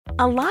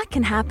A lot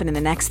can happen in the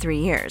next 3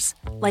 years.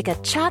 Like a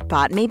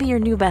chatbot may be your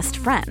new best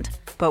friend.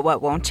 But what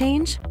won't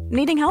change?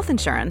 Needing health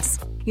insurance.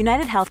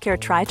 United Healthcare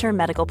Tri-Term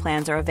Medical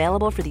Plans are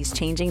available for these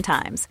changing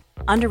times.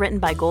 Underwritten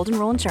by Golden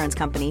Rule Insurance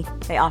Company,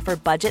 they offer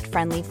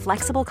budget-friendly,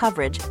 flexible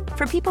coverage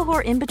for people who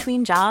are in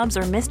between jobs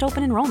or missed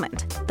open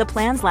enrollment. The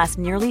plans last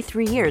nearly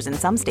 3 years in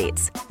some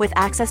states, with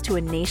access to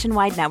a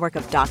nationwide network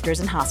of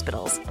doctors and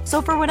hospitals.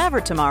 So for whatever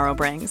tomorrow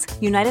brings,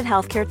 United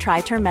Healthcare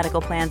Tri-Term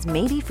Medical Plans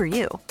may be for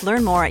you.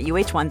 Learn more at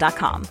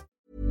uh1.com.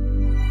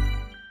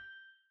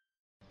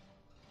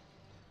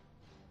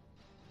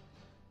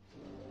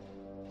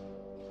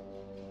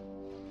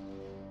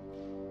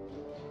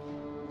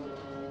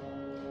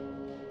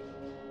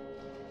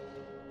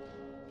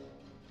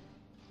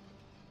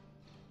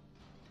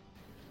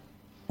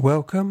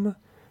 Welcome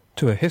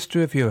to A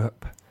History of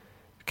Europe.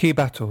 Key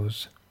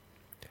Battles.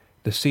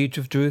 The Siege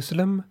of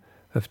Jerusalem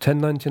of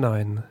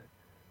 1099.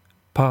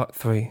 Part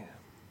 3.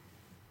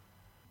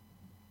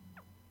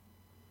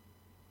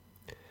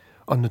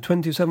 On the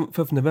 27th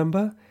of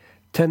November,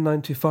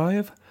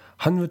 1095,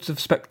 hundreds of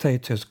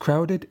spectators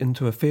crowded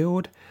into a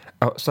field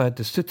outside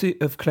the city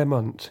of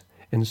Clermont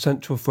in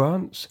central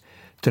France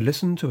to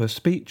listen to a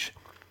speech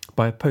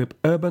by Pope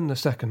Urban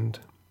II.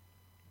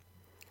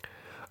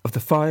 Of the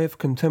 5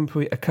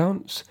 contemporary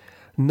accounts,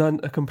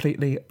 none are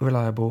completely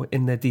reliable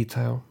in their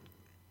detail.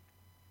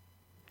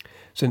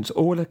 Since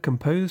all are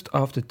composed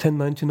after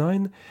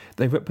 1099,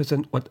 they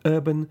represent what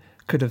Urban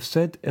could have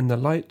said in the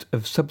light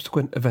of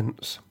subsequent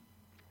events.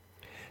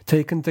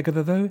 Taken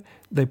together, though,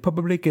 they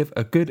probably give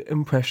a good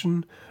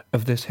impression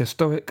of this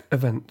historic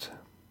event.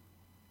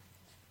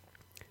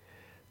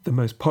 The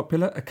most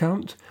popular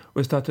account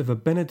was that of a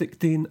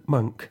Benedictine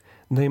monk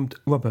named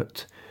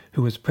Robert,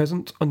 who was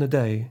present on the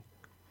day,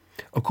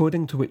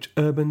 according to which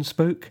Urban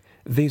spoke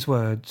these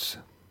words,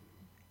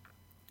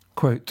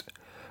 quote,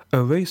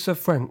 "A race of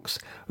Franks,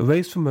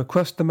 raised from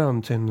across the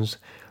mountains,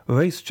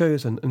 race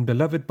chosen and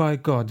beloved by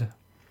God,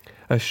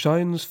 as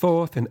shines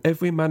forth in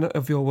every manner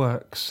of your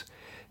works,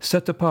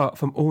 set apart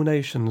from all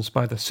nations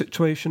by the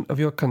situation of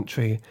your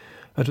country,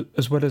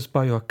 as well as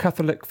by your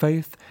Catholic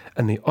faith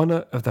and the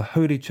honour of the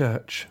Holy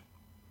Church.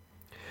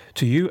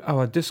 To you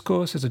our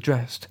discourse is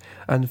addressed,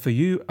 and for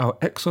you our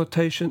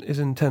exhortation is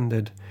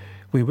intended.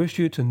 We wish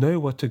you to know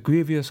what a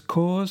grievous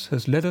cause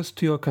has led us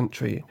to your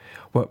country,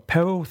 what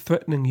peril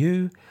threatening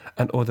you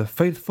and all the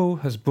faithful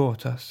has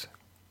brought us.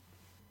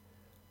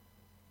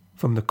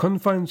 From the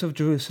confines of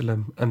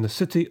Jerusalem and the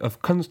city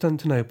of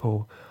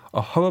Constantinople,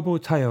 a horrible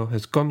tale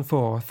has gone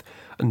forth,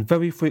 and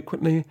very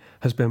frequently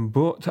has been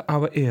brought to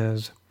our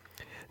ears,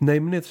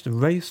 namely that a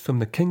race from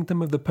the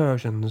kingdom of the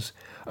Persians,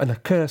 an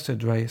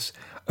accursed race,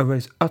 a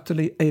race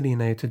utterly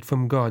alienated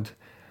from God,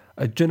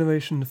 a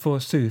generation,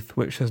 forsooth,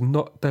 which has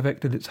not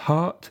directed its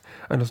heart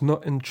and has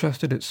not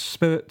entrusted its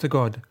spirit to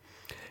God,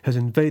 has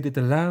invaded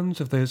the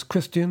lands of those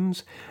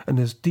Christians and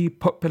has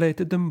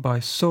depopulated them by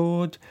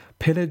sword,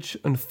 pillage,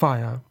 and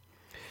fire.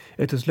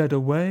 It has led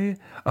away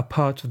a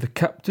part of the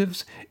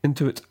captives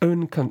into its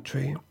own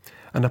country,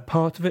 and a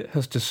part of it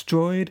has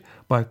destroyed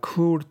by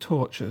cruel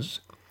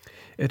tortures.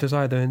 It has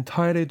either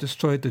entirely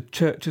destroyed the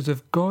churches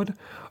of God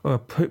or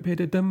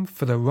appropriated them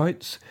for the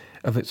rites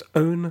of its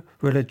own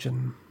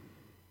religion."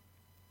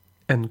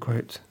 End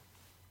quote.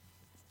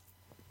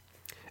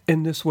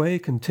 In this way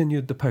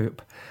continued the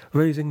Pope,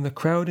 raising the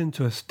crowd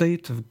into a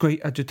state of great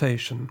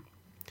agitation.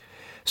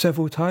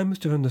 Several times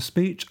during the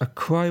speech a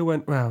cry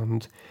went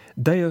round,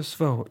 Deus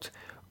vult,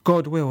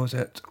 God wills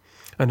it,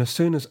 and as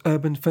soon as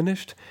Urban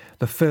finished,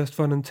 the first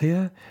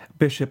volunteer,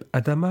 Bishop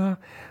Adhemar,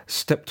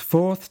 stepped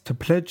forth to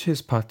pledge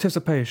his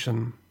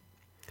participation.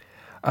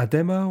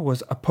 Adhemar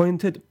was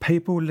appointed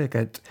papal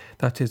legate,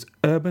 that is,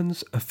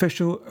 Urban's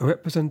official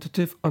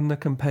representative on the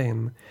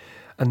campaign,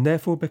 and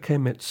therefore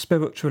became its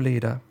spiritual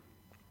leader.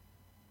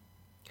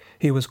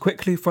 He was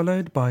quickly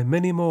followed by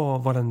many more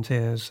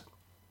volunteers.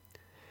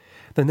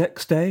 The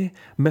next day,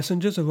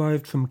 messengers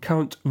arrived from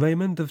Count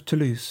Raymond of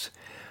Toulouse,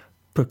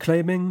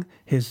 proclaiming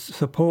his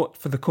support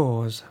for the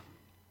cause.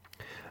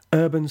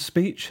 Urban's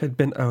speech had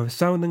been a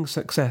resounding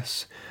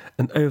success,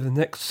 and over the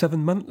next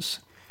 7 months,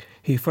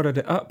 he followed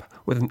it up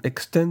with an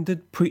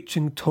extended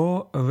preaching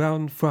tour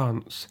around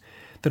France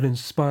that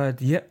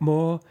inspired yet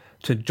more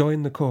to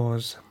join the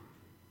cause.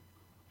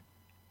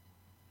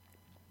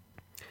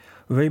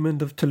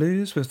 Raymond of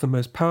Toulouse was the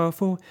most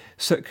powerful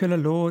secular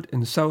lord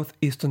in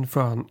southeastern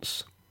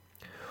France.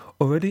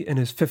 Already in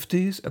his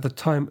 50s at the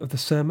time of the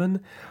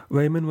sermon,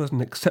 Raymond was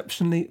an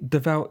exceptionally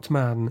devout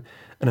man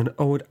and an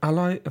old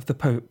ally of the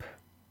Pope.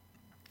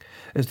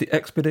 As the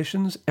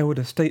expedition's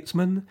elder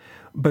statesman,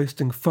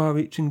 boasting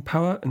far-reaching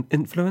power and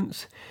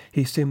influence,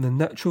 he seemed the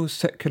natural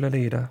secular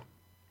leader.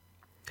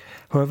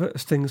 However,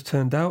 as things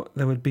turned out,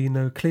 there would be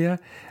no clear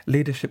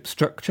leadership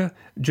structure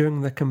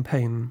during the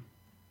campaign.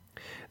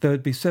 There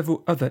would be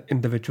several other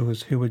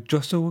individuals who would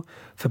jostle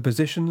for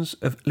positions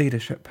of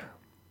leadership.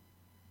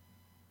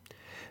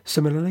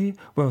 Similarly,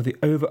 while the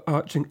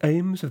overarching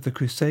aims of the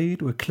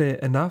Crusade were clear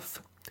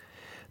enough,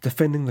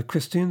 defending the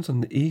Christians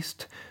on the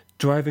east,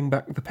 driving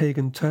back the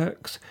pagan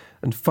Turks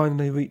and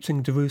finally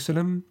reaching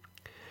Jerusalem,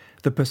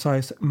 the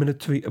precise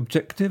military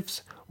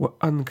objectives were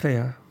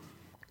unclear.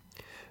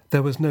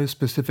 There was no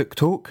specific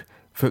talk,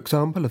 for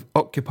example, of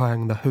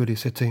occupying the Holy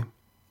City.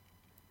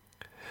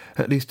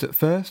 At least at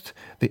first,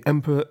 the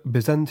Emperor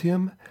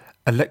Byzantium,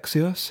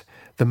 Alexios,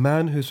 the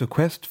man whose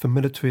request for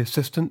military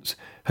assistance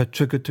had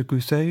triggered the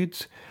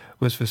Crusades,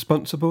 was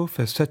responsible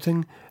for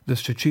setting the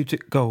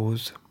strategic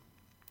goals.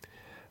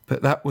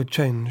 But that would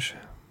change.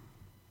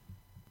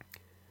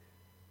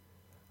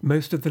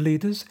 Most of the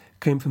leaders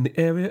came from the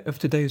area of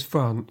today's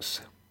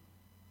France.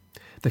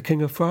 The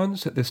King of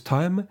France at this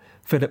time,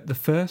 Philip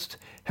I,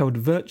 held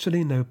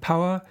virtually no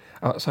power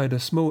outside a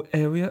small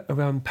area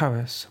around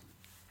Paris.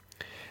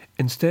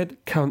 Instead,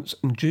 counts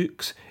and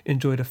dukes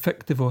enjoyed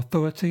effective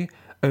authority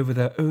over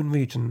their own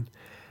region,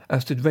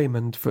 as did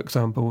Raymond, for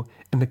example,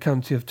 in the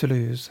county of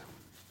Toulouse.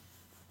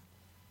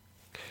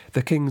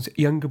 The king's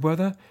younger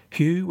brother,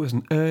 Hugh, was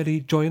an early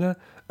joiner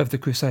of the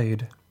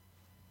Crusade.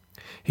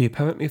 He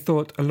apparently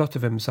thought a lot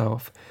of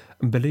himself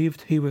and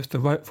believed he was the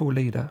rightful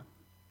leader.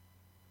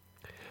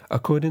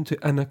 According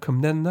to Anna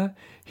Komnena,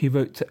 he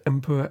wrote to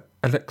Emperor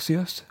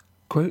Alexios,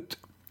 quote,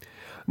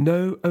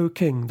 "Know, O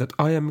king, that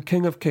I am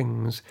king of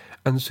kings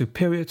and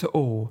superior to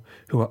all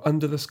who are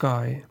under the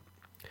sky.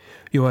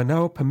 You are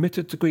now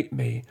permitted to greet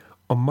me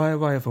on my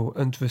arrival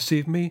and to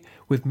receive me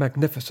with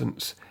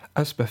magnificence,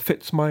 as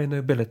befits my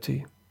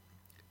nobility."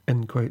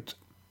 End quote.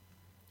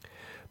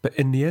 But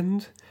in the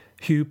end,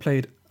 Hugh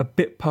played a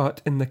bit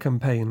part in the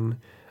campaign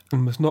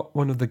and was not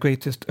one of the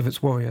greatest of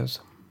its warriors.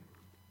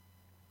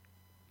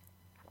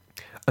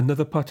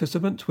 Another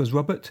participant was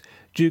Robert,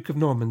 Duke of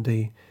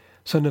Normandy,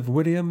 son of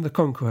William the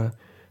Conqueror,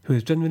 who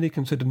is generally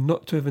considered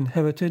not to have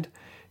inherited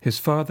his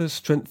father's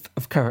strength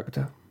of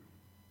character.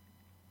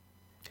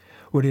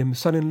 William's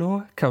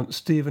son-in-law, Count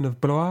Stephen of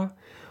Blois,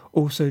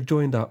 also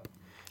joined up,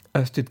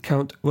 as did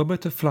Count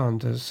Robert of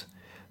Flanders,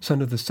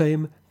 son of the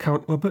same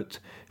Count Robert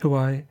who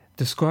I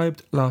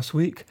described last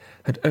week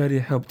had earlier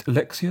helped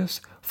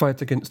Alexios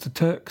fight against the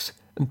Turks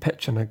and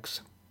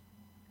Pechenegs.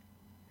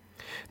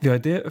 The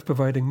idea of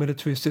providing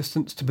military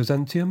assistance to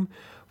Byzantium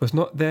was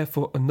not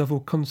therefore a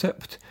novel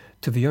concept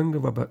to the younger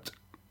Robert.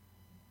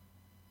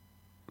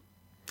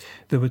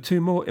 There were two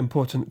more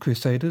important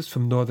crusaders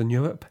from northern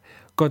Europe.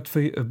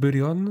 Godfrey of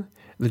Bouillon,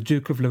 the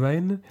Duke of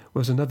Lorraine,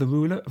 was another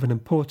ruler of an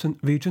important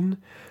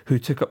region who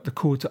took up the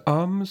call to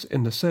arms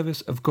in the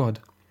service of God,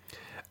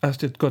 as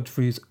did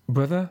Godfrey's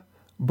brother,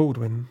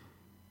 Baldwin.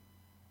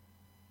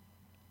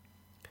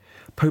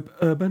 Pope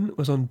Urban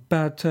was on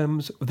bad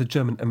terms with the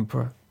German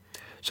emperor,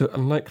 so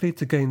unlikely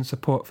to gain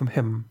support from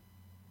him.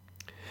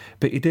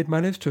 But he did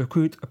manage to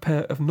recruit a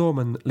pair of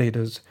Norman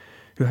leaders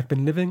who had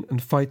been living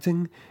and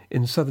fighting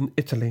in southern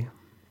Italy.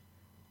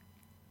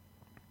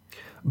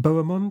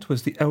 Bohemond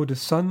was the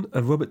eldest son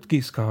of Robert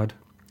Guiscard,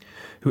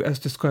 who, as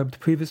described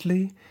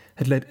previously,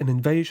 had led an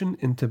invasion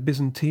into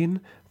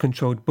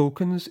Byzantine-controlled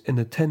Balkans in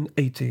the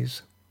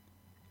 1080s.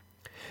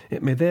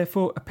 It may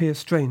therefore appear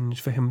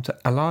strange for him to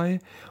ally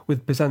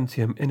with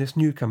Byzantium in his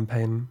new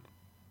campaign.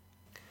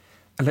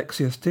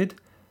 Alexios did,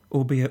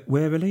 albeit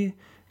warily,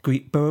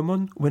 greet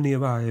Bohemond when he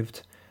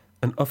arrived,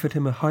 and offered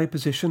him a high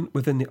position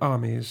within the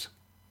armies.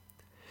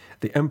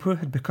 The emperor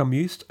had become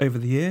used over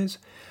the years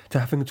to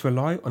having to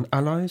rely on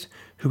allies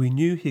who he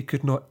knew he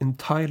could not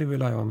entirely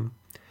rely on,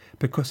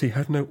 because he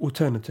had no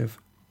alternative.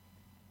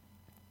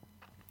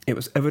 It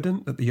was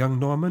evident that the young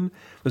Norman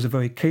was a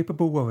very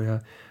capable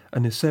warrior,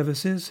 and his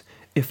services,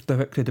 if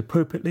directed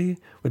appropriately,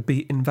 would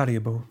be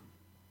invaluable.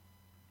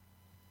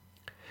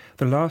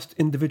 The last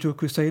individual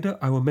crusader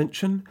I will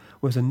mention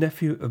was a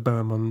nephew of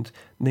Bohemond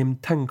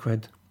named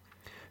Tancred,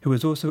 who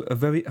was also a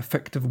very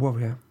effective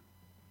warrior.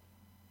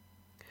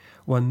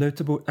 One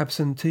notable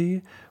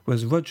absentee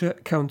was Roger,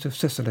 Count of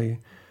Sicily,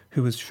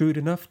 who was shrewd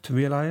enough to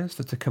realize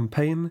that a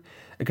campaign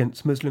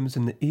against Muslims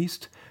in the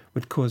east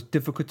would cause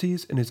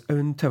difficulties in his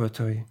own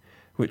territory,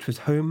 which was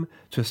home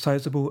to a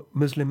sizable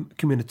Muslim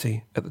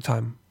community at the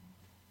time.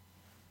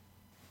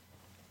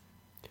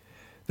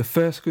 The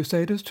first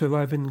crusaders to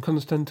arrive in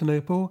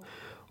Constantinople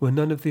were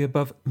none of the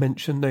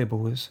above-mentioned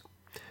nobles,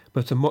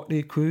 but a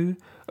motley crew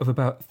of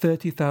about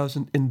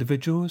 30,000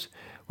 individuals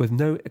with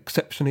no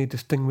exceptionally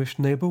distinguished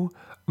noble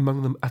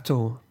among them at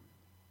all.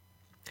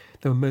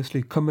 They were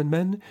mostly common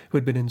men who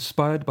had been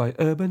inspired by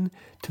Urban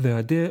to the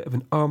idea of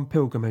an armed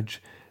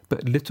pilgrimage,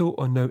 but little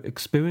or no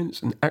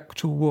experience in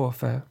actual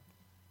warfare.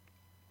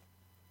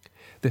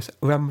 This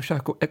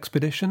ramshackle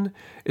expedition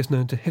is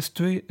known to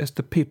history as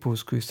the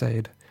People's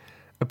Crusade,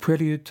 a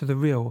prelude to the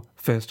real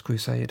First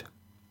Crusade.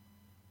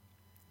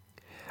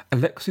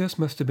 Alexios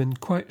must have been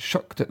quite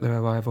shocked at their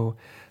arrival,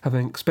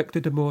 having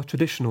expected a more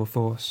traditional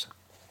force.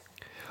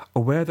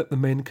 Aware that the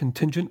main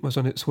contingent was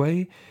on its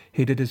way,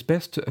 he did his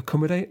best to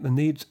accommodate the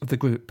needs of the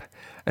group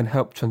and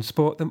help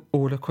transport them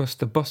all across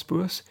the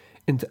Bosporus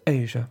into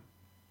Asia.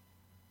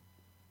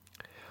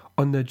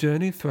 On their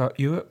journey throughout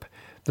Europe,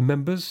 the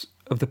members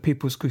of the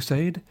People's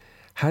Crusade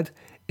had,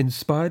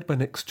 inspired by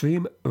an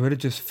extreme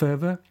religious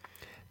fervour,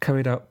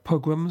 carried out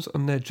pogroms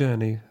on their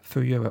journey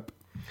through Europe,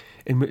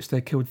 in which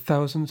they killed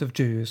thousands of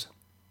Jews.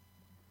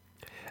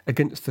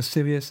 Against the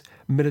serious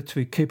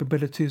military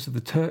capabilities of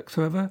the Turks,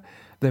 however,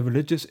 their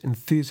religious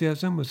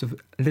enthusiasm was of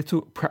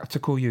little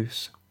practical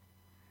use.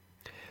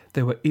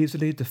 They were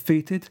easily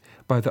defeated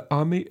by the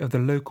army of the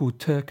local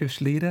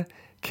Turkish leader,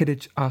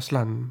 Kilij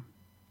Arslan.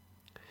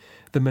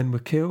 The men were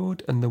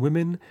killed and the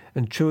women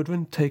and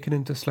children taken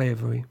into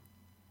slavery.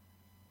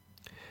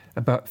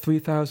 About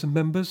 3,000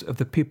 members of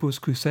the People's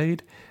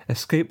Crusade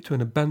escaped to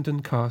an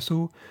abandoned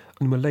castle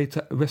and were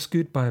later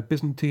rescued by a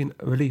Byzantine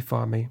relief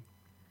army.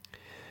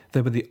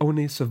 They were the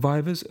only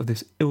survivors of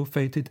this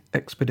ill-fated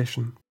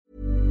expedition.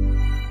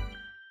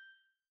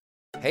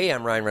 Hey,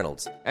 I'm Ryan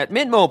Reynolds. At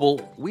Mint Mobile,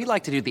 we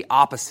like to do the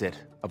opposite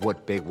of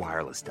what Big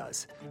Wireless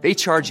does. They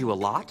charge you a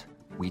lot,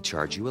 we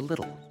charge you a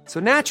little. So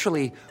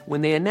naturally,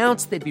 when they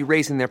announced they'd be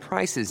raising their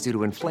prices due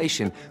to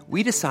inflation,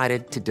 we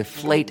decided to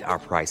deflate our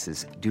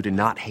prices due to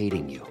not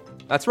hating you.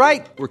 That's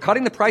right. We're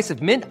cutting the price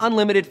of Mint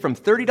Unlimited from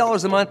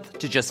 $30 a month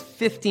to just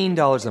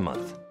 $15 a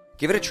month.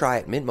 Give it a try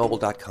at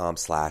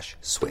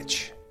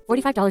mintmobile.com/switch.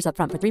 $45 up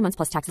front for 3 months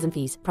plus taxes and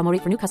fees. Promo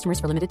rate for new customers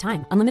for limited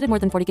time. Unlimited more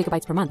than 40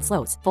 gigabytes per month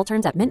slows. Full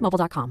terms at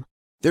mintmobile.com.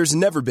 There's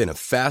never been a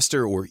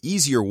faster or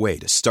easier way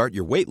to start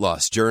your weight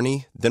loss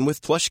journey than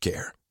with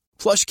PlushCare.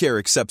 PlushCare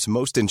accepts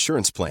most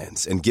insurance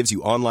plans and gives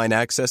you online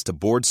access to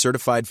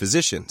board-certified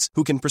physicians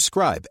who can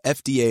prescribe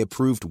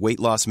FDA-approved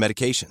weight loss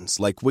medications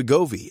like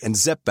Wegovy and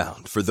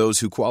Zepbound for those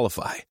who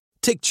qualify.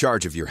 Take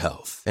charge of your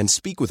health and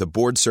speak with a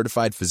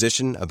board-certified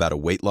physician about a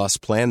weight loss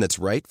plan that's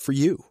right for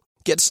you.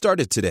 Get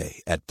started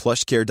today at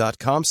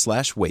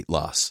plushcare.com/weight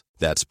loss.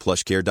 That's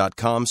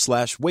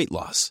plushcare.com/weight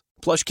loss.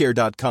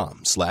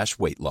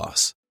 plushcare.com/weight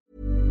loss.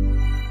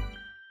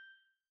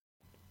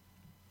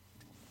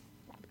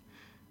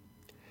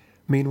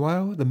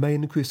 Meanwhile, the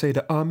main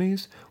Crusader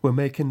armies were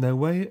making their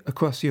way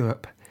across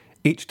Europe,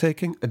 each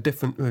taking a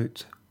different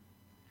route.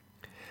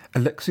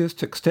 Alexius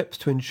took steps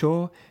to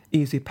ensure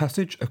easy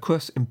passage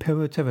across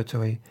imperial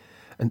territory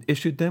and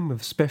issued them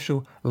with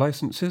special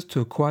licenses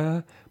to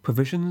acquire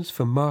provisions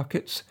from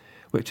markets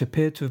which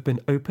appeared to have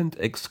been opened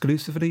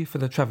exclusively for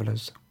the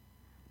travellers.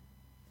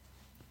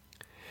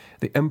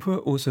 The emperor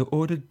also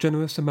ordered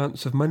generous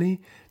amounts of money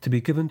to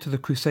be given to the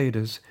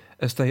Crusaders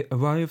as they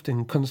arrived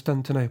in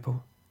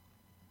Constantinople.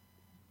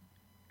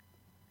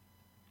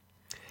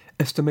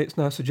 Estimates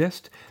now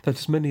suggest that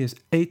as many as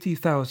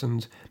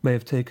 80,000 may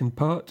have taken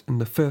part in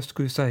the First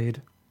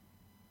Crusade.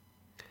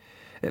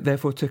 It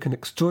therefore took an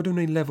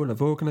extraordinary level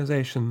of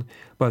organisation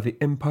by the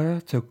empire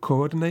to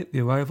coordinate the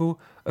arrival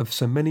of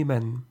so many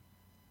men.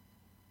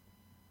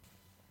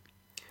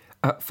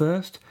 At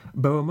first,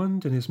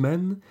 Bohemond and his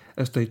men,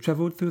 as they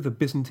travelled through the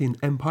Byzantine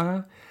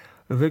Empire,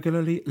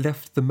 regularly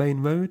left the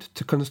main road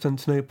to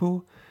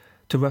Constantinople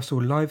to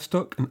rustle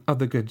livestock and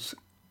other goods.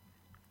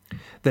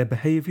 Their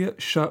behaviour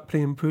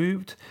sharply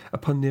improved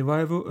upon the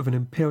arrival of an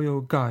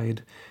imperial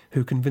guide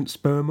who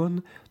convinced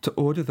Bohemond to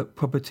order that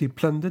property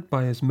plundered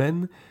by his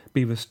men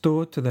be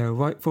restored to their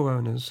rightful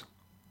owners.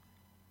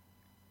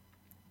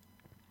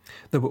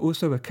 There were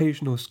also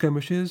occasional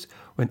skirmishes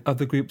when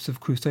other groups of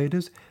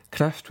crusaders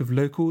clashed with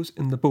locals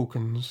in the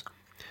Balkans,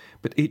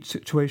 but each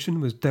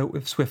situation was dealt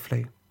with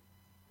swiftly.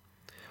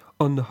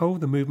 On the whole,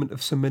 the movement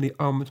of so many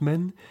armed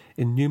men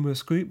in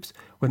numerous groups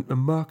went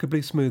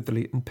remarkably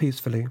smoothly and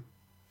peacefully.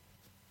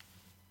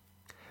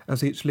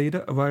 As each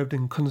leader arrived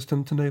in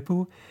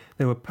Constantinople,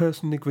 they were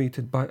personally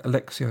greeted by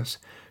Alexius,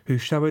 who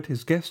showered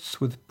his guests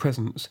with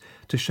presents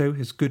to show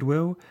his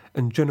goodwill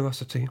and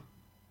generosity.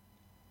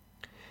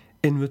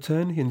 In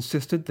return, he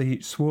insisted they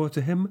each swore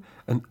to him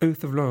an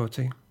oath of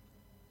loyalty.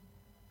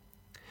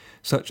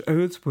 Such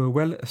oaths were a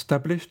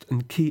well-established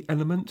and key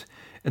element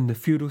in the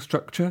feudal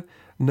structure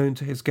known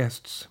to his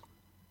guests.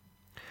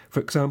 For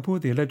example,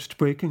 the alleged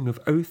breaking of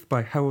oath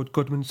by Harold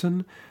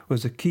Godwinson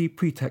was a key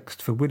pretext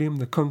for William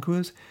the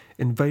Conqueror's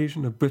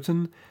invasion of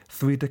Britain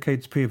 3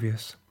 decades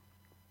previous.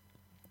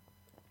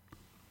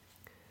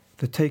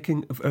 The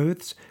taking of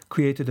oaths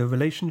created a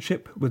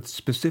relationship with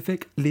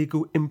specific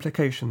legal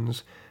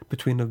implications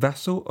between a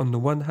vassal on the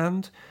one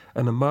hand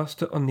and a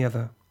master on the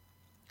other.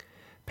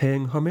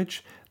 Paying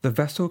homage, the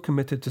vassal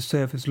committed to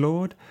serve his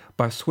lord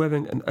by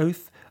swearing an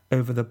oath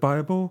over the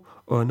Bible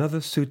or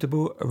another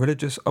suitable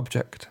religious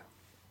object.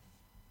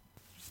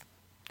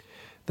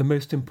 The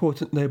most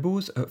important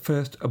nobles at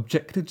first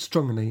objected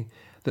strongly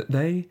that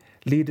they,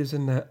 leaders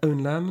in their own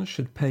lands,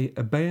 should pay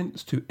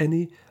abeyance to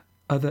any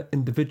other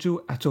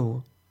individual at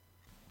all.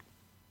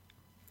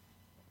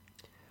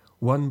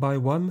 One by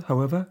one,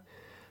 however,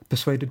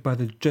 persuaded by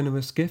the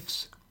generous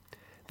gifts,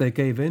 they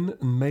gave in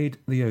and made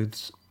the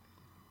oaths.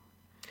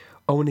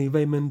 Only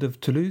Raymond of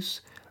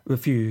Toulouse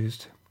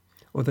refused,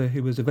 although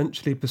he was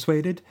eventually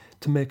persuaded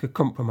to make a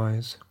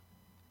compromise.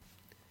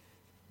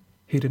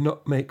 He did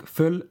not make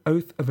full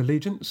oath of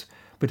allegiance,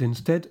 but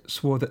instead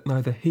swore that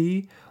neither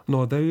he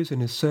nor those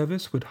in his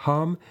service would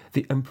harm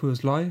the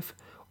emperor's life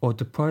or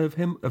deprive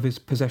him of his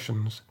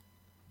possessions.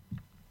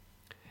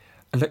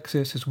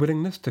 Alexius's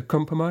willingness to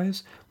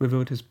compromise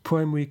revealed his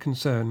primary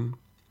concern.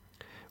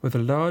 With a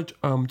large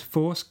armed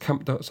force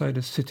camped outside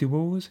his city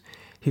walls,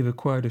 he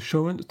required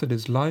assurance that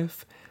his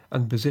life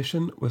and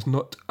position was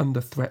not under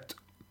threat.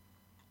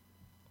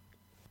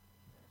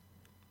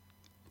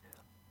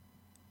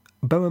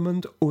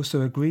 Bohemond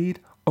also agreed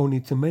only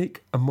to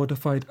make a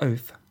modified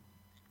oath.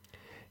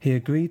 He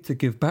agreed to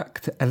give back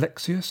to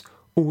Alexius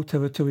all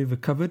territory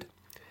recovered,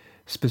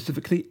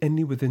 specifically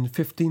any within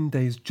 15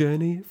 days'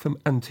 journey from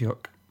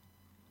Antioch.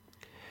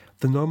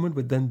 The Norman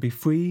would then be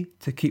free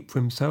to keep for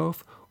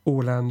himself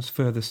all lands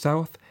further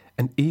south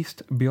and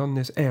east beyond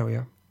this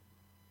area.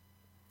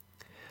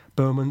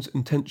 Bohemond's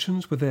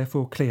intentions were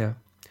therefore clear.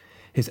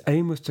 His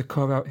aim was to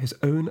carve out his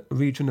own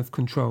region of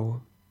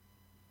control.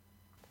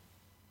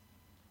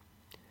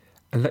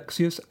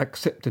 Alexius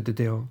accepted the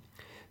deal,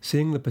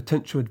 seeing the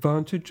potential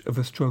advantage of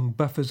a strong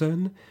buffer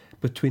zone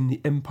between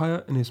the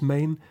empire and his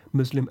main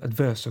Muslim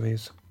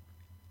adversaries.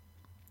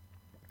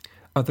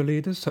 Other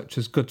leaders, such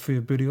as Godfrey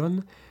of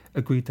Bouillon,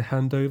 agreed to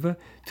hand over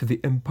to the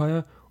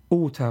empire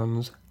all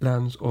towns,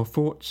 lands or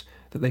forts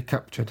that they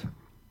captured.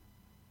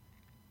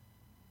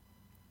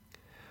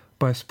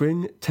 By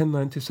spring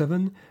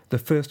 1097, the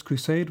First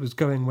Crusade was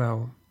going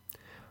well.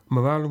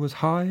 Morale was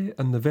high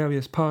and the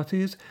various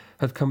parties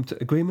had come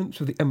to agreements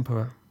with the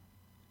emperor.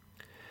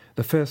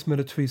 The first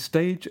military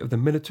stage of the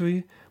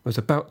military was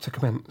about to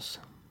commence.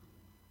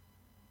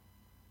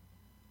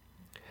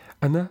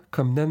 Anna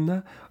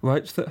Komnena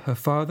writes that her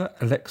father,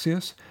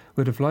 Alexius,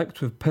 would have liked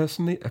to have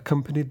personally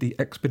accompanied the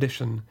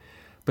expedition,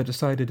 but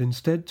decided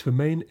instead to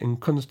remain in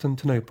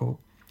Constantinople,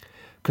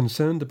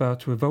 concerned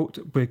about a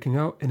revolt breaking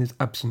out in his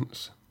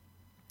absence.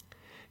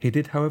 He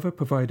did, however,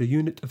 provide a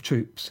unit of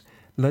troops,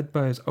 led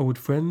by his old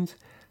friend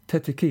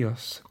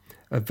Tetikios,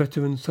 a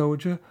veteran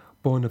soldier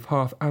born of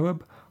half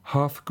Arab,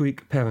 half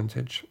Greek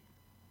parentage.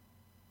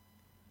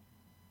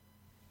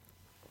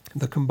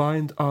 The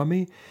combined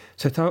army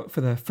set out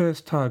for their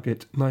first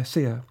target,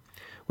 Nicaea,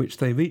 which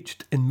they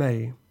reached in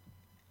May.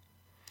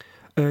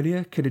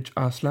 Earlier, Kilij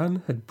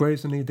Arslan had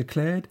brazenly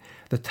declared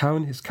the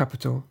town his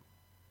capital.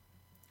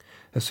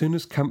 As soon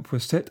as camp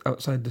was set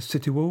outside the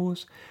city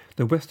walls,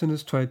 the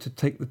Westerners tried to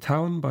take the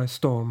town by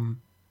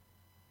storm.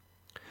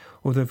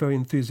 Although very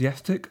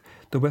enthusiastic,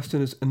 the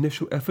Westerners'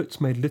 initial efforts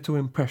made little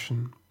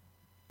impression.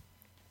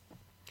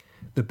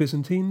 The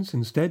Byzantines,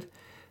 instead,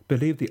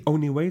 believed the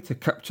only way to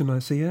capture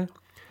Nicaea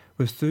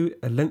was through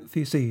a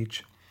lengthy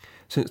siege,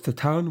 since the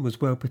town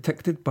was well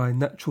protected by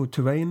natural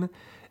terrain,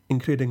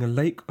 including a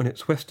lake on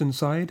its western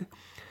side,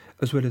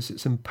 as well as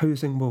its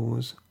imposing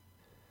walls.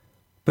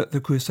 But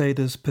the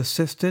Crusaders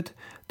persisted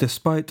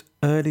despite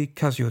early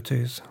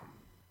casualties.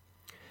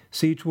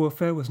 Siege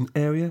warfare was an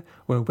area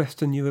where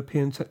Western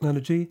European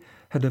technology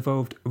had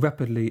evolved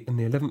rapidly in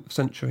the 11th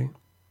century.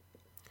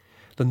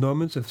 The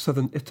Normans of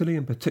southern Italy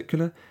in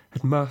particular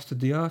had mastered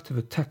the art of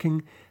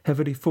attacking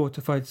heavily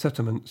fortified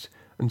settlements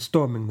and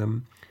storming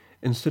them,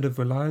 instead of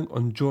relying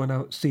on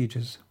drawn-out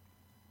sieges.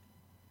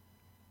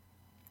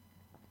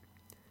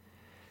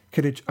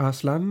 Kilij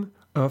Arslan,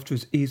 after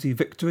his easy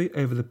victory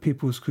over the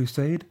People's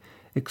Crusade,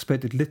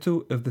 expected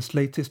little of this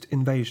latest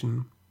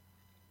invasion.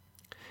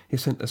 He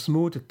sent a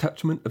small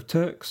detachment of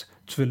Turks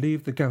to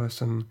relieve the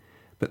garrison,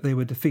 but they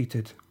were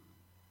defeated.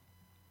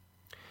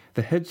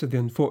 The heads of the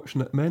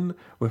unfortunate men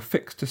were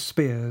fixed to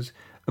spears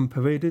and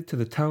paraded to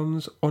the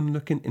town's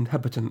onlooking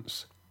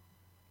inhabitants.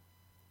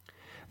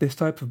 This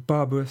type of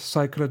barbarous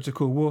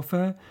psychological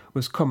warfare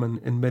was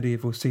common in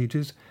medieval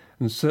sieges,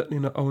 and certainly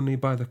not only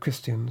by the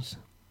Christians.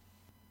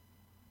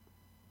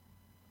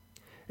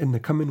 In the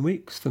coming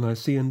weeks, the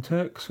Nicaean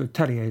Turks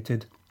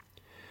retaliated.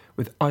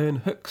 With iron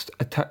hooks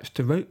attached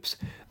to ropes,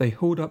 they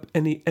hauled up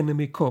any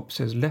enemy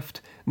corpses left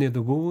near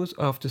the walls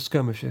after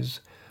skirmishes,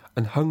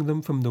 and hung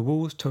them from the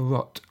walls to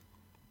rot.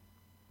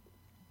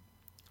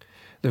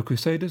 The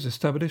Crusaders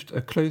established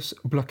a close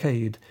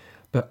blockade,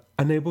 but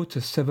unable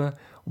to sever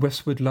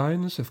westward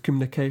lines of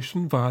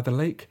communication via the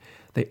lake,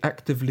 they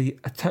actively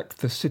attacked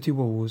the city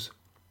walls.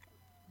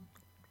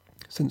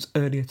 Since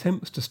early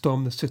attempts to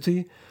storm the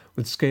city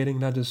with scaling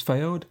ladders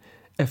failed,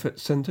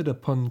 efforts centred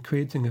upon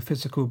creating a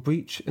physical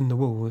breach in the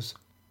walls.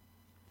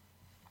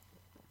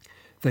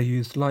 They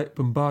used light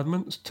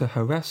bombardments to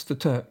harass the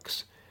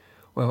Turks,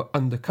 while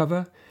under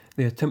cover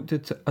they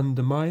attempted to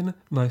undermine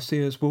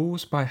Nicaea's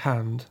walls by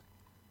hand.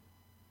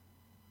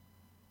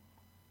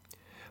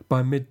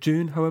 By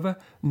mid-June, however,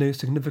 no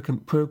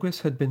significant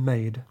progress had been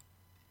made.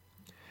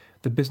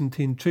 The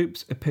Byzantine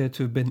troops appeared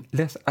to have been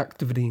less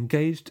actively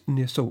engaged in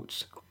the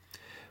assaults,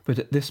 but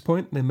at this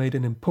point they made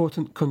an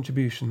important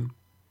contribution.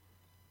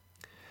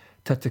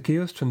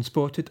 Tatikios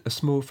transported a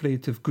small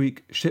fleet of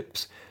Greek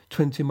ships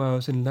 20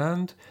 miles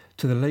inland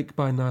to the lake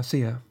by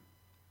Nicaea.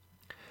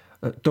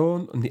 At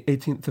dawn on the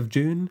 18th of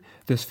June,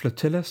 this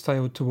flotilla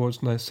sailed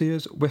towards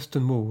Nicaea's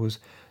western walls,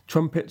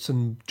 trumpets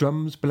and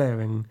drums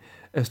blaring,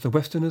 as the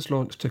Westerners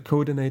launched a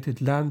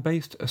coordinated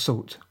land-based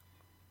assault.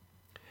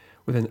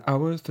 Within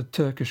hours, the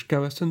Turkish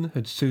garrison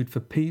had sued for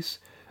peace,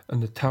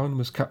 and the town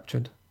was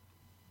captured.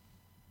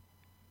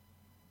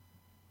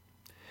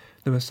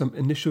 There were some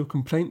initial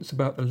complaints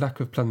about the lack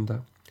of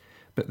plunder,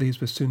 but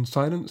these were soon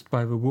silenced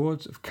by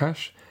rewards of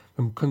cash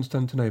from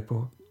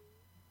Constantinople.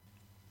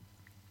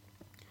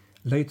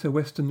 Later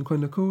Western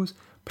chronicles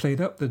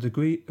played up the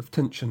degree of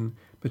tension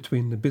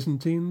between the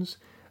Byzantines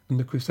and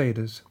the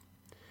Crusaders,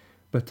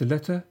 but a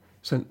letter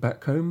sent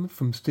back home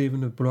from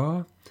Stephen of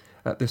Blois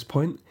at this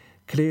point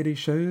clearly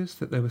shows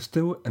that there was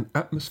still an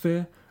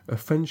atmosphere of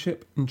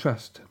friendship and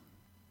trust.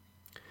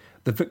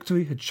 The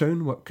victory had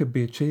shown what could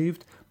be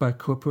achieved by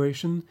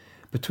cooperation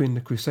between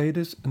the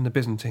Crusaders and the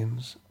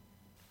Byzantines.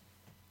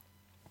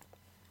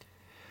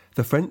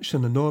 The French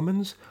and the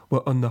Normans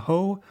were on the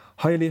whole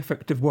highly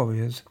effective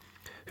warriors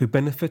who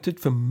benefited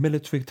from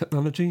military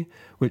technology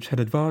which had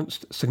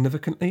advanced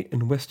significantly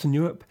in Western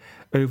Europe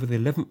over the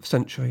 11th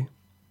century.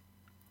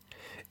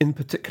 In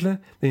particular,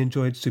 they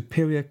enjoyed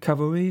superior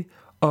cavalry,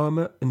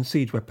 armour and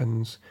siege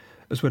weapons,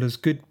 as well as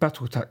good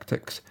battle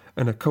tactics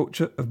and a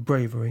culture of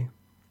bravery.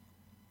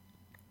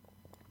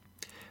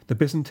 The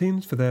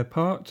Byzantines, for their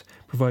part,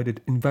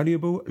 provided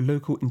invaluable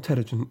local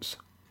intelligence.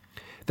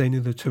 They knew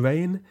the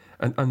terrain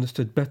and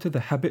understood better the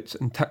habits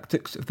and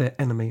tactics of their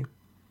enemy.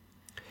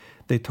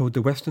 They told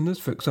the Westerners,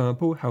 for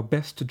example, how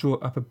best to draw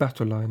up a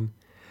battle line,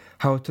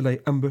 how to lay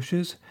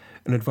ambushes,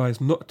 and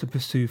advised not to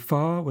pursue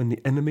far when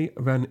the enemy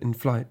ran in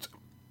flight.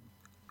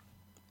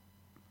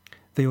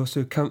 They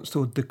also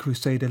counselled the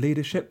Crusader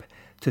leadership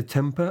to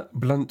temper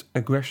blunt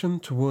aggression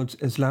towards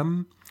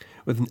Islam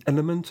with an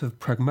element of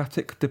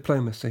pragmatic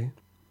diplomacy.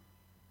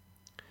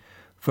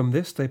 From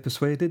this they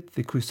persuaded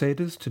the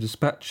Crusaders to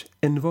dispatch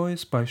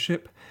envoys by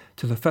ship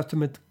to the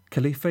Fatimid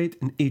Caliphate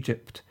in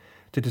Egypt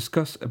to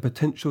discuss a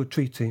potential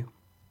treaty.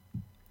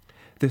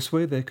 This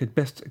way they could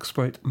best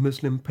exploit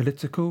Muslim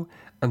political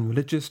and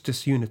religious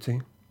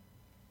disunity.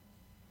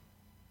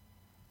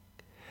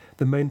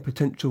 The main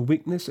potential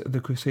weakness of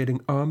the crusading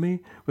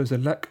army was a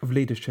lack of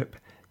leadership,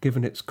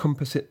 given its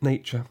composite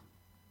nature.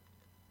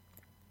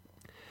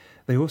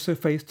 They also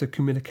faced a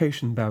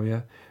communication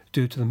barrier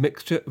due to the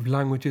mixture of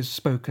languages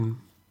spoken.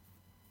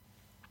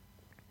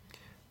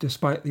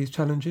 Despite these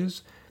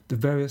challenges, the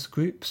various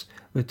groups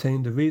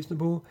retained a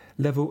reasonable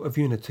level of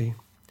unity,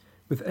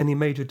 with any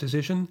major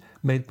decision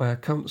made by a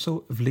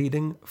council of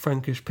leading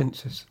Frankish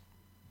princes.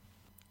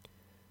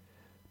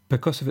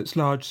 Because of its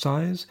large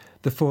size,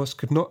 the force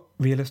could not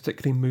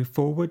realistically move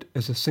forward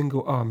as a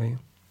single army.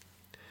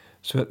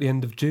 So at the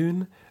end of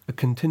June, a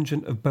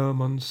contingent of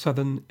Bohemond's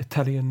southern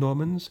Italian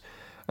Normans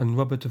and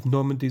Robert of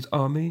Normandy's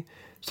army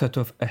set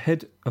off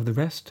ahead of the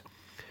rest,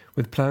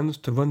 with plans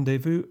to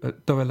rendezvous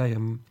at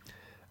Dorylaeum,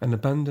 an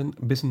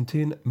abandoned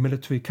Byzantine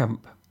military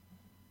camp.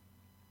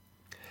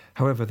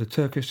 However, the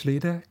Turkish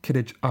leader,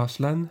 Kilij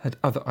Arslan, had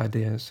other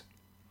ideas.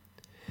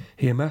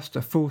 He amassed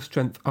a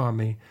full-strength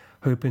army,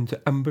 hoping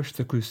to ambush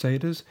the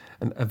Crusaders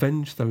and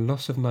avenge the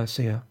loss of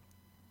Nicaea.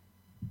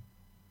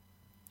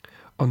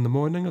 On the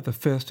morning of the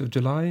 1st of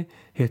July,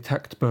 he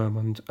attacked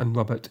Bohemond and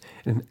Robert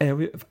in an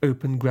area of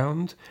open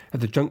ground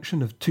at the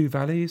junction of two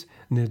valleys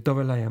near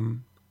Dorylaeum.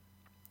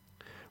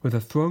 With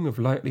a throng of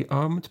lightly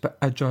armed but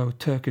agile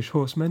Turkish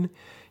horsemen,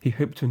 he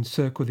hoped to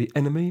encircle the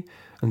enemy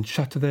and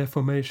shatter their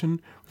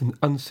formation with an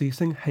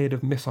unceasing hail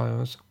of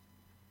missiles.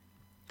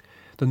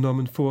 The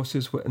Norman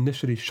forces were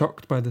initially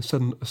shocked by the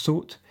sudden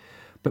assault,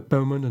 but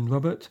Bohemond and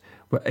Robert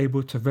were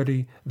able to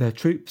rally their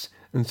troops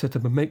and set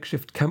up a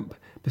makeshift camp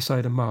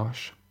beside a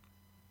marsh.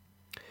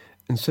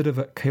 Instead of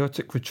a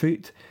chaotic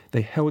retreat,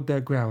 they held their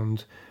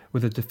ground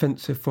with a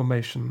defensive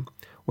formation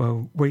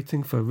while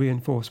waiting for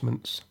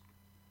reinforcements.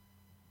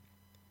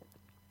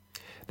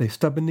 They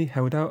stubbornly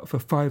held out for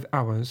 5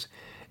 hours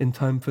in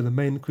time for the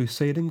main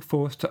crusading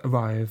force to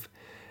arrive,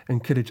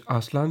 and Kilij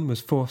Arslan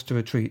was forced to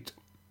retreat.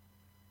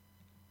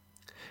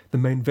 The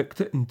main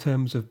victor in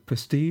terms of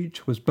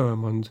prestige was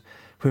Bohemond,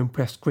 who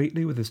impressed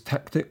greatly with his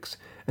tactics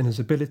and his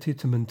ability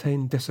to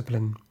maintain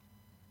discipline.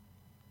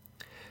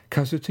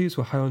 Casualties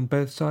were high on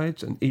both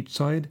sides, and each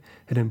side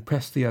had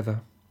impressed the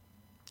other.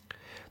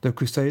 The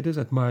Crusaders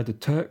admired the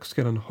Turks'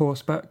 skill on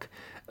horseback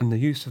and the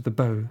use of the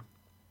bow.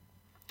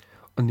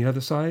 On the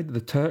other side,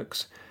 the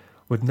Turks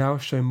would now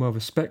show more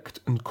respect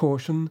and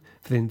caution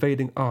for the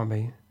invading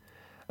army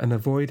and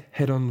avoid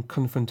head-on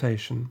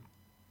confrontation.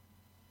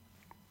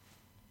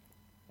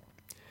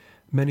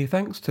 Many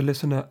thanks to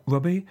listener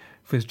Robbie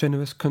for his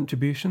generous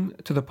contribution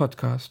to the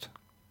podcast.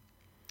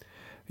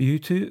 You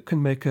too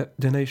can make a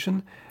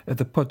donation at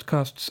the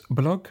podcast's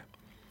blog,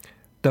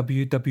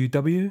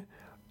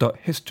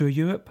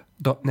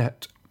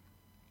 www.historyeurope.net.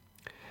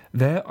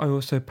 There I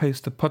also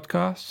post the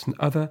podcasts and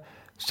other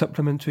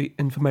supplementary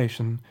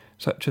information,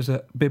 such as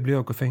a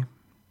bibliography.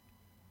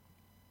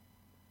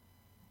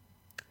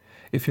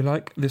 If you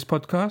like this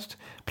podcast,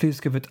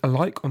 please give it a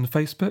like on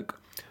Facebook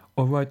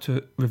or write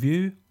a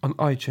review on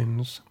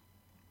iTunes.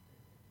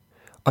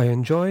 I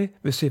enjoy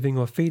receiving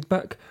your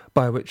feedback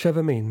by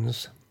whichever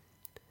means.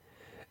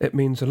 It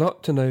means a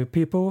lot to know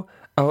people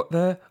out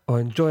there are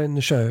enjoying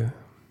the show.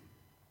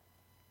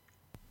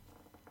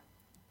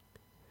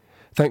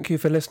 Thank you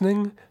for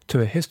listening to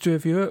A History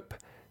of Europe,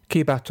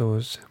 Key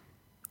Battles.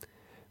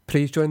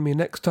 Please join me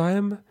next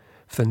time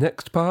for the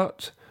next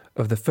part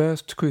of the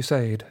First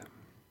Crusade.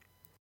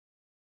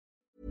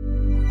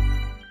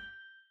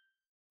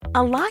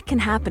 A lot can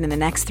happen in the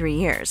next 3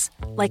 years.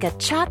 Like a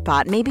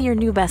chatbot may be your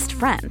new best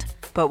friend.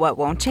 But what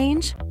won't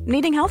change?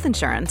 Needing health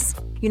insurance.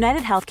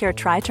 United Healthcare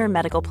Tri-Term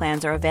Medical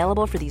Plans are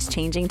available for these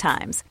changing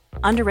times.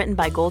 Underwritten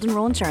by Golden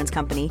Rule Insurance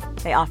Company,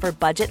 they offer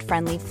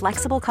budget-friendly,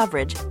 flexible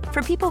coverage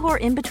for people who are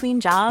in between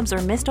jobs or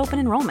missed open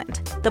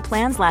enrollment. The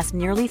plans last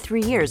nearly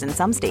 3 years in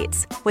some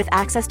states, with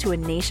access to a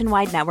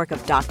nationwide network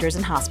of doctors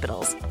and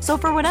hospitals. So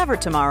for whatever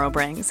tomorrow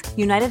brings,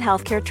 United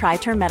Healthcare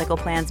Tri-Term Medical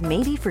Plans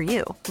may be for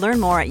you. Learn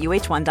more at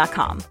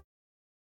uh1.com.